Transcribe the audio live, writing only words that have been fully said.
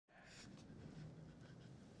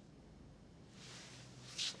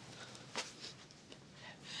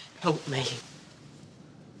Help me.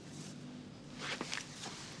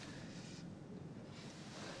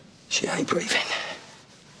 She ain't breathing.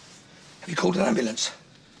 Have you called an ambulance?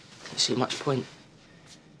 Didn't see much point.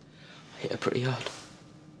 I hit her pretty hard.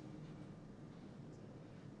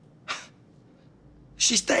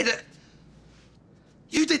 She's dead.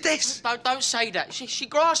 You did this? Don't say that. She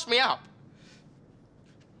grasped me up.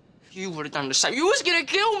 You would have done the same. You was gonna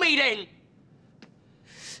kill me then.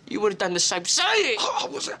 You would have done the same. Say it. Oh,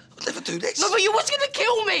 I'd never do this. No, but you was gonna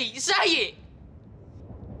kill me. Say it.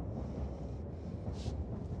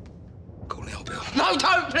 Call the old Bill. No,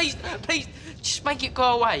 don't, please, please. Just make it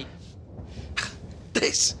go away.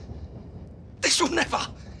 This will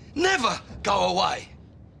never go away.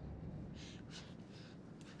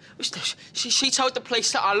 She told the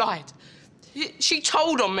police that I lied. She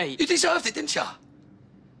told on me. You deserved it, didn't you?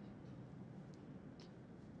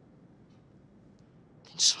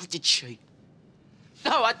 So did she.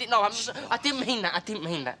 No, I didn't. No, I didn't mean that. I didn't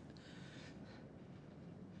mean that.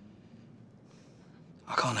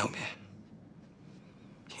 I can't help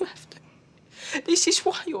you. You have to. This is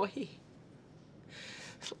why you're here.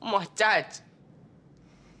 My dad.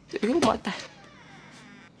 You're my dad.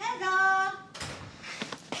 Heather!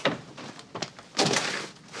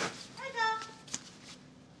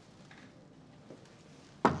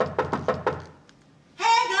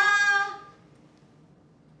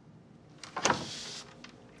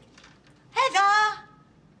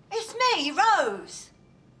 Rose,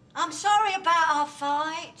 I'm sorry about our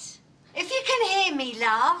fight. If you can hear me,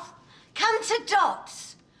 love, come to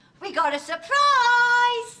Dot's. We got a surprise.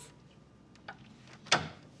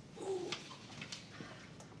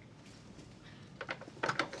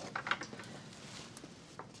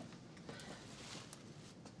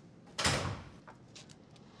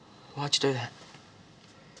 Why'd you do that?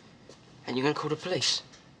 And you're gonna call the police?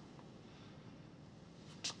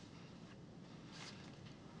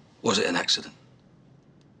 Was it an accident?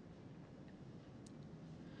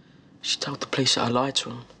 She told the police that I lied to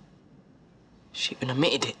them. She even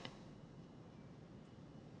admitted it.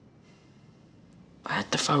 I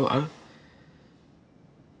had the photo.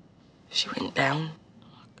 She went down.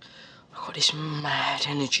 I got this mad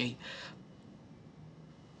energy.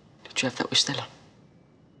 Did you have that with Stella?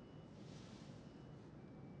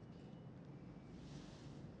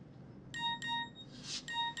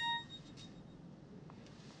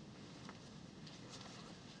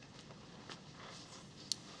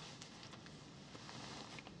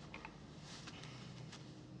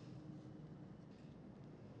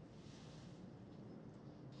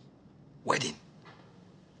 Wedding?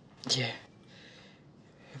 Yeah.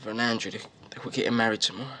 Eva and Andrew, they were getting married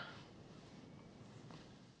tomorrow.